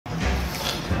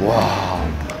와.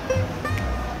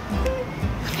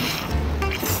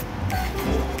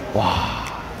 와.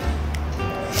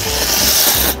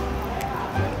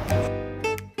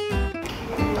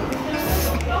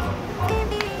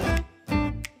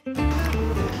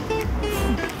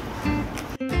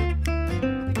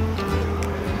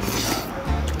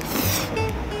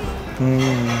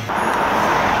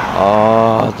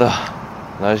 아,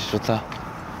 날씨 좋다.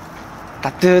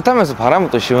 따뜻하면서 바람은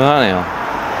또 시원하네요.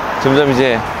 점점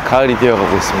이제 가을이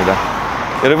되어가고 있습니다.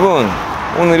 여러분,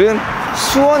 오늘은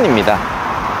수원입니다.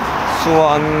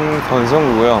 수원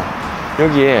건성구고요.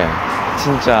 여기에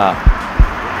진짜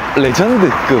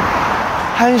레전드급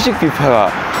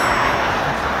한식뷔페가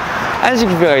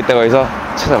있다고 해서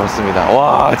찾아봤습니다.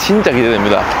 와, 진짜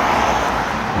기대됩니다.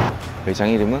 매장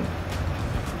이름은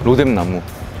로뎀나무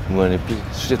무한리필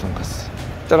수제 돈가스.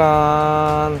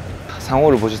 짜란!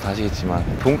 상호를 보셔서 아시겠지만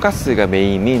돈가스가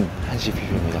메인인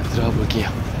한식뷔페입니다. 들어가 볼게요.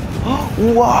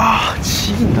 우와,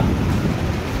 지긴다.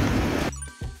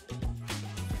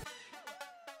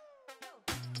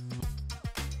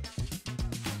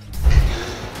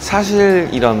 사실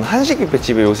이런 한식뷔페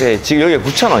집에 요새 지금 여기가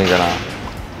 9,000원이잖아.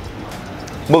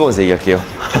 먹으면서 얘기할게요.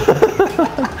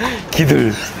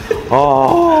 기들.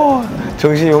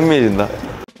 정신이 혼미해진다.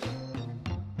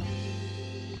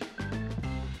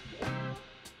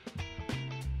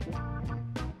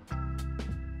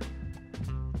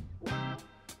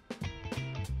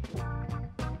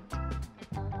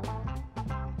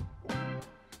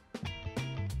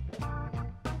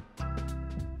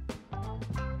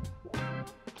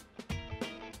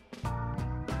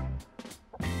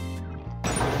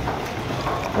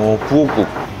 부엌국.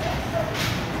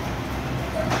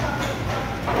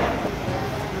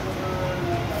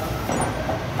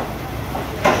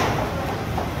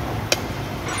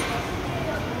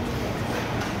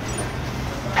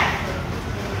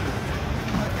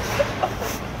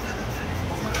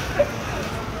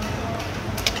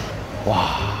 와,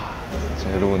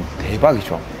 진짜 여러분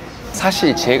대박이죠.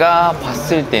 사실 제가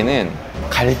봤을 때는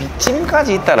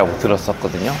갈비찜까지 있다라고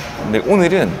들었었거든요. 근데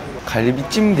오늘은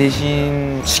갈비찜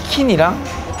대신 치킨이랑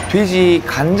돼지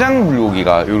간장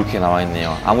불고기가 이렇게 나와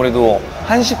있네요. 아무래도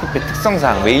한식뷔페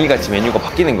특성상 매일같이 메뉴가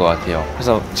바뀌는 것 같아요.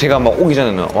 그래서 제가 막 오기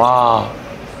전에는 와,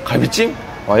 갈비찜?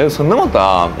 와, 여기 선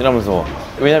넘었다 이러면서.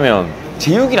 왜냐면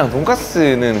제육이랑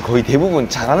돈가스는 거의 대부분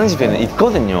잘하는 집에는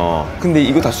있거든요. 근데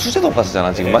이거 다 수제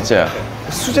돈가스잖아 지금, 맞죠?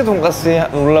 수제 돈가스에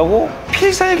놀라고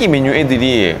필살기 메뉴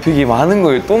애들이 되게 많은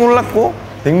거에 또 놀랐고,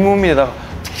 냉모밀에다가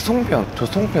특히 송편, 저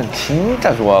송편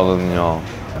진짜 좋아하거든요.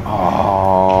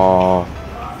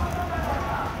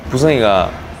 부성이가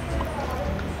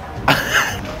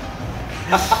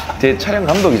제 촬영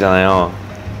감독이잖아요.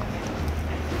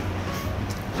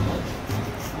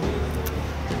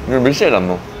 오늘 몇 시에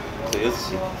일어났노? 저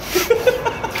 6시.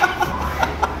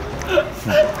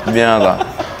 미안하다.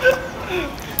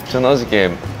 저는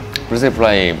어저께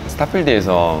브뤼셀프라이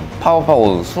스타필드에서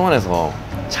파워파워 수원에서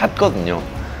잤거든요.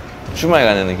 주말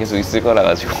가면은 계속 있을 거라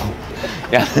가지고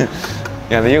야,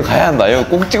 나 이거 가야 한다, 이거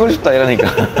꼭 찍고 싶다 이러니까.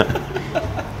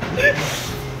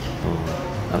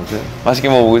 아무튼 맛있게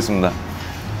먹어보겠습니다.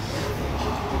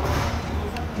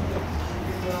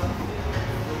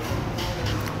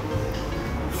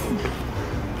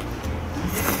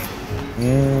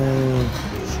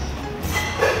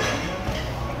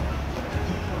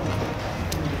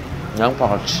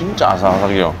 양파가 진짜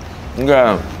아삭아삭해요.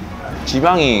 그러니까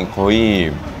지방이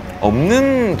거의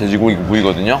없는 돼지고기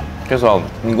부위거든요. 그래서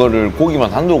이거를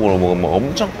고기만 단독으로 먹으면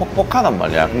엄청 퍽퍽하단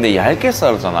말이야. 근데 얇게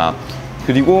썰었잖아.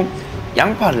 그리고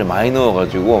양파를 많이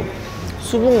넣어가지고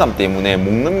수분감 때문에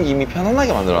목 넘김이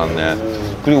편안하게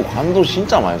만들어놨네. 그리고 간도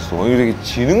진짜 맛있어. 이게 되게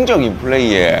지능적인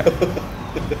플레이에.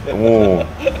 오.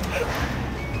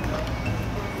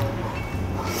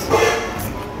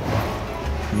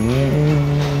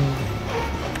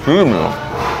 그러면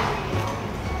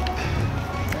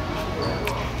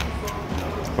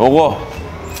요거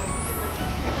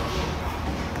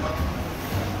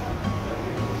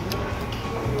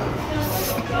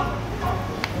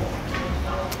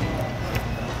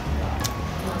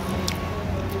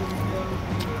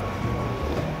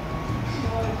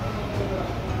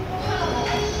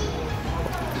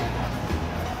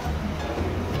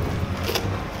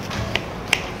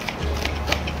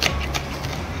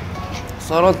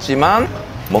썰었지만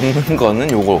먹는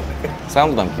거는 요거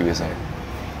사운드 담기 위해서.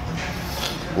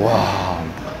 와.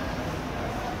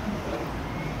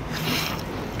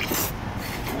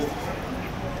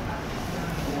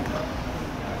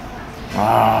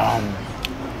 아.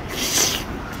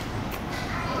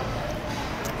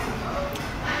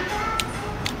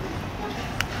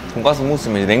 돈가스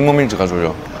먹으면 냉모밀즈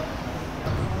가져요.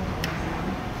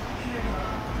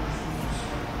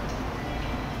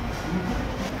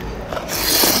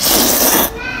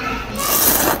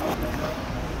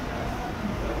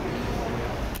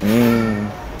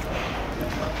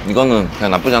 이거는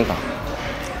그냥 나쁘지 않다.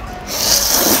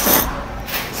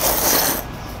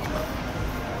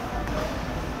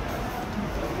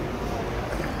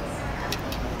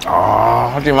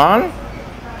 하지만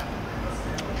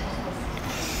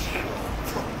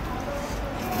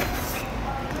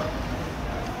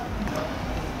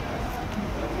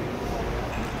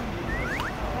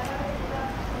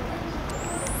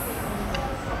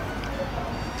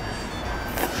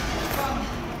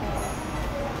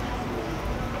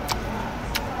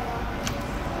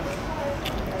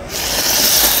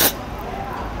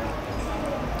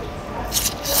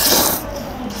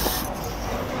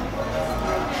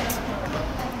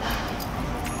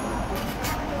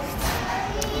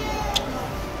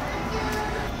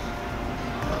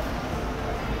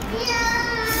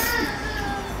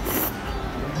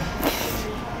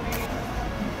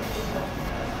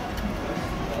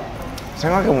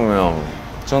생각해보면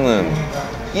저는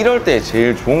이럴 때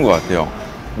제일 좋은 것 같아요.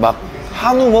 막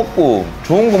한우 먹고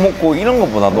좋은 거 먹고 이런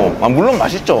것보다도 물론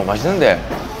맛있죠. 맛있는데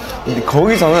근데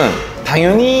거기서는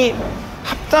당연히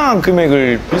합당한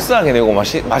금액을 비싸게 내고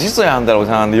맛있어야 한다고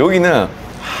생각하는데 여기는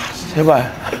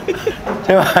제발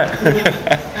제발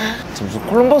무슨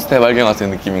콜럼버스 대발견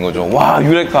같은 느낌인 거죠. 와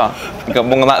유레카. 그러니까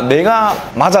뭔가 내가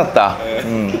맞았다.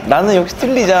 나는 역시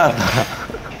틀리지 않았다.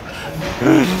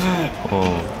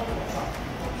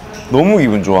 너무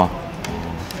기분 좋아.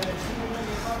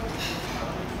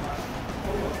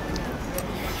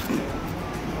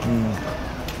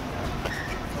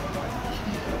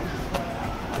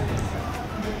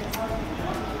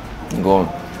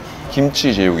 이거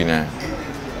김치 제육이네.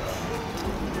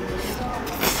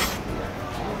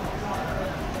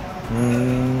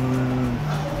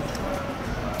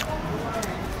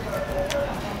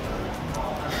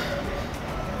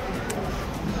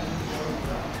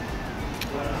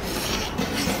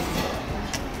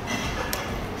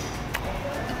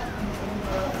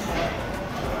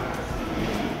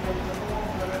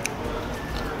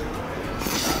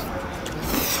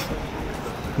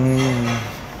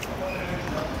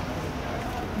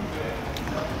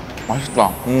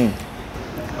 맛있다.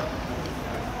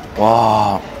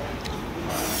 와.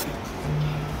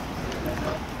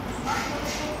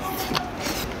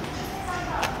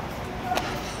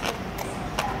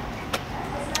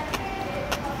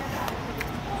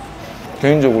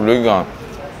 개인적으로 여기가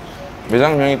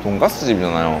매장명이 돈가스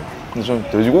집이잖아요. 근데 전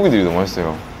돼지고기들이 너무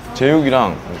맛있어요.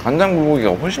 제육이랑 간장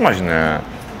불고기가 훨씬 맛있네.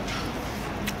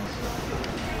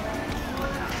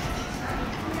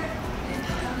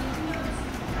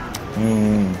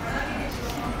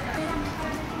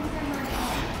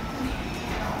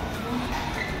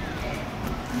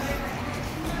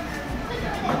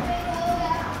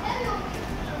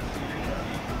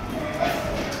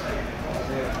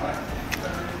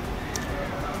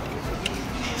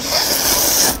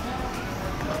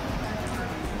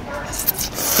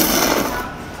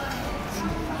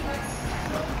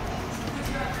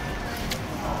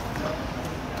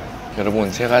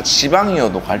 여러분 제가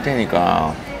지방이어도 갈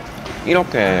테니까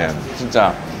이렇게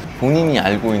진짜 본인이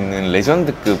알고 있는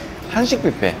레전드급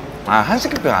한식뷔페,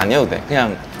 한식뷔페가 아니어도 돼.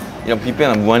 그냥 이런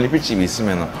뷔페나 무한리필집이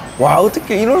있으면 와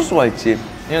어떻게 이럴 수가 있지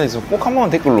이런 데서 꼭 한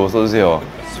번만 댓글로 써주세요.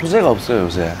 소재가 없어요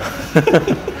요새.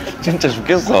 진짜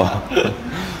죽겠어.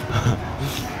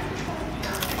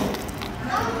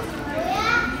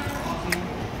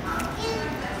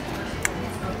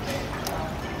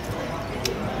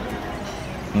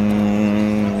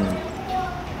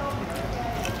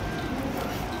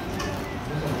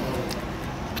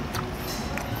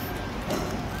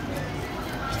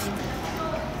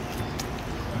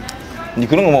 니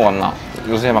그런 거 먹어봤나?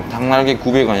 요새 막 닭날개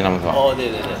 900원이라면서.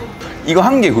 네네네. 이거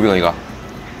한 개 900원 이거.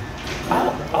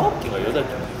 9개가 8개.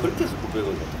 그렇게 해서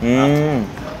 900원.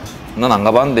 난 안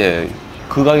가봤는데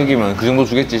그 가격이면 그 정도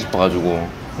주겠지 싶어가지고.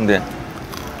 근데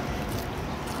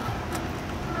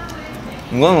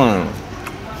이거는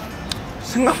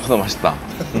생각보다 맛있다.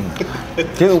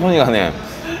 계속 손이 가네.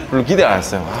 별로 기대 안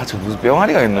했어요. 저 무슨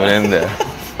뿅아리가 있노 이랬는데.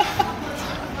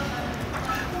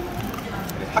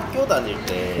 학교 다닐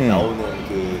때 나오는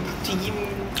그 튀김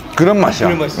그런 맛이야.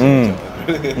 그런 맛이죠.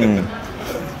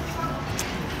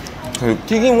 그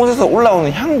튀김 옷에서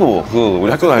올라오는 향도 그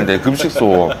우리 학교 다닐 때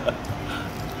급식소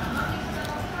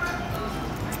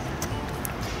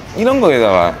이런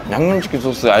거에다가 양념치킨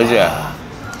소스 알지?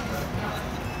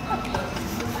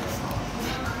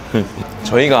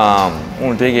 저희가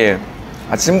오늘 되게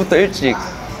아침부터 일찍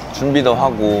준비도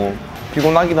하고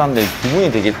피곤하기도 한데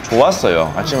기분이 되게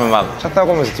좋았어요. 아침에 막 차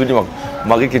타고 오면서 둘이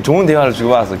막 이렇게 좋은 대화를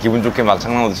주고받아서 기분 좋게 막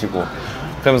장난도 치고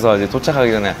그러면서 이제 도착하기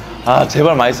전에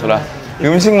제발 맛있어라.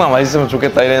 음식만 맛있으면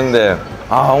좋겠다 이랬는데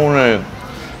오늘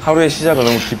하루의 시작을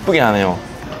너무 기쁘게 하네요.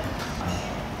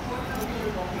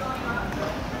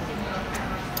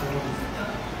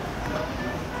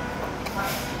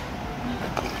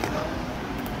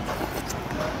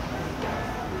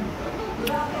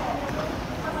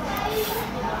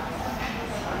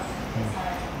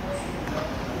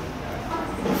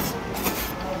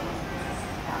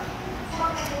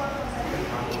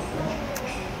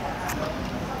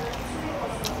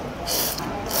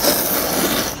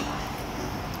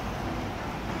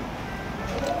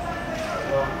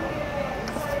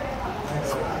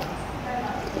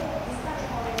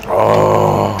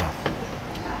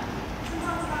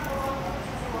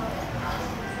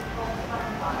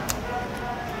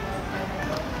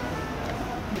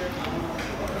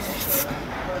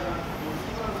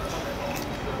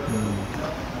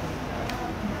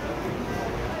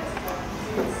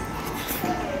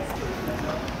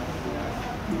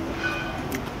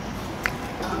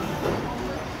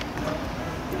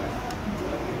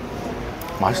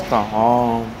 맛있다.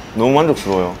 아, 너무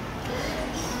만족스러워요.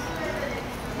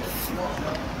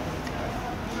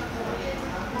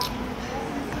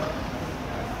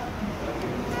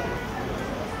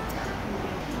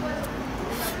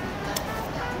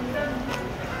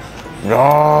 야,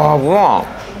 뭐야.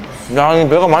 야, 이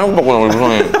배가 많이 고팠구나, 우리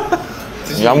부산에.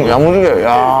 야무지게,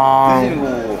 야.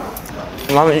 드시고.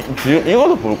 나는 이거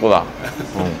더 부를 거다.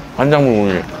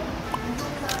 간장물고기.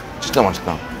 진짜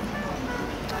맛있다.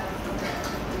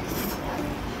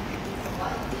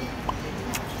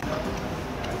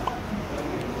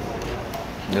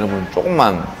 여러분,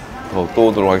 조금만 더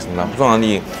떠오도록 하겠습니다. 우선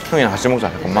아니, 형이랑 같이 먹자,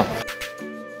 잠깐만.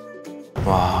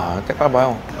 와, 때깔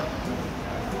봐요.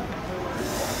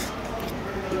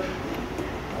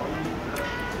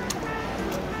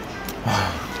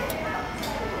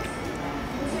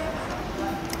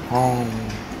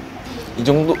 이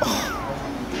정도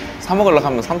사 먹으려고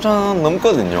하면 3,000원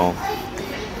넘거든요.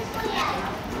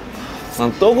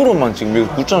 난 떡으로만 지금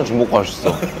이거 9,000원씩 먹고 할 수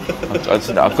있어. 아,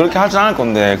 진짜 그렇게 하진 않을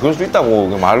건데 그럴 수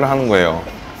있다고 말을 하는 거예요.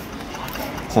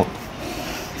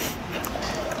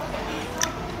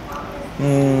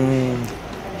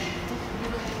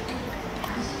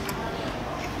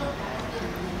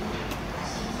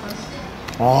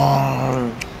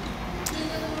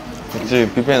 역시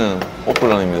뷔페는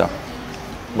오픈런입니다.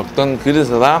 먹던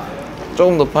그릇에다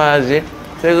조금 더 파야지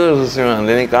새 그릇을 쓰면 안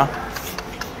되니까.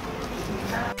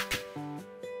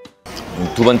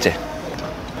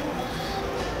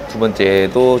 두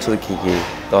번째도 저렇게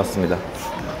나왔습니다.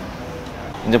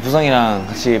 이제 부상이랑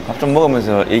같이 밥 좀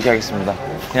먹으면서 얘기하겠습니다.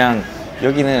 그냥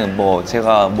여기는 뭐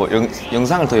제가 뭐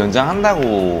영상을 더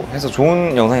연장한다고 해서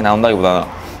좋은 영상이 나온다기보다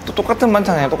또 똑같은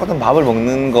반찬에 똑같은 밥을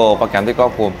먹는 거밖에 안 될 것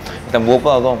같고, 일단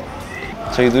무엇보다도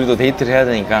저희 둘이도 데이트를 해야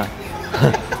되니까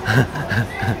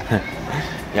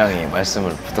양해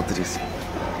말씀을 부탁드리겠습니다.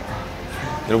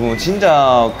 여러분,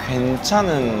 진짜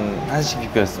괜찮은 한식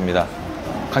뷔페였습니다.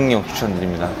 강력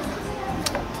추천드립니다.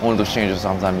 오늘도 시청해주셔서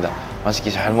감사합니다. 맛있게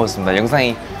잘 먹었습니다.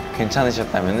 영상이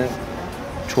괜찮으셨다면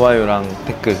좋아요랑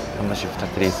댓글 한 번씩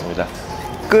부탁드리겠습니다.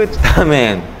 끝!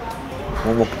 다음엔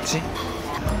뭐 먹지?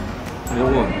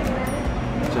 여러분,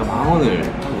 제가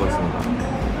 10,000원을 갖고 왔습니다.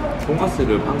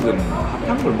 돈가스를 방금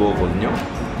핫한 걸 먹었거든요.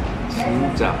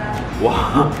 진짜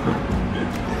와,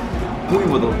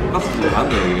 고기보다 돈가스 좀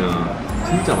많네요. 그냥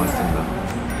진짜 맛있습니다.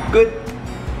 끝!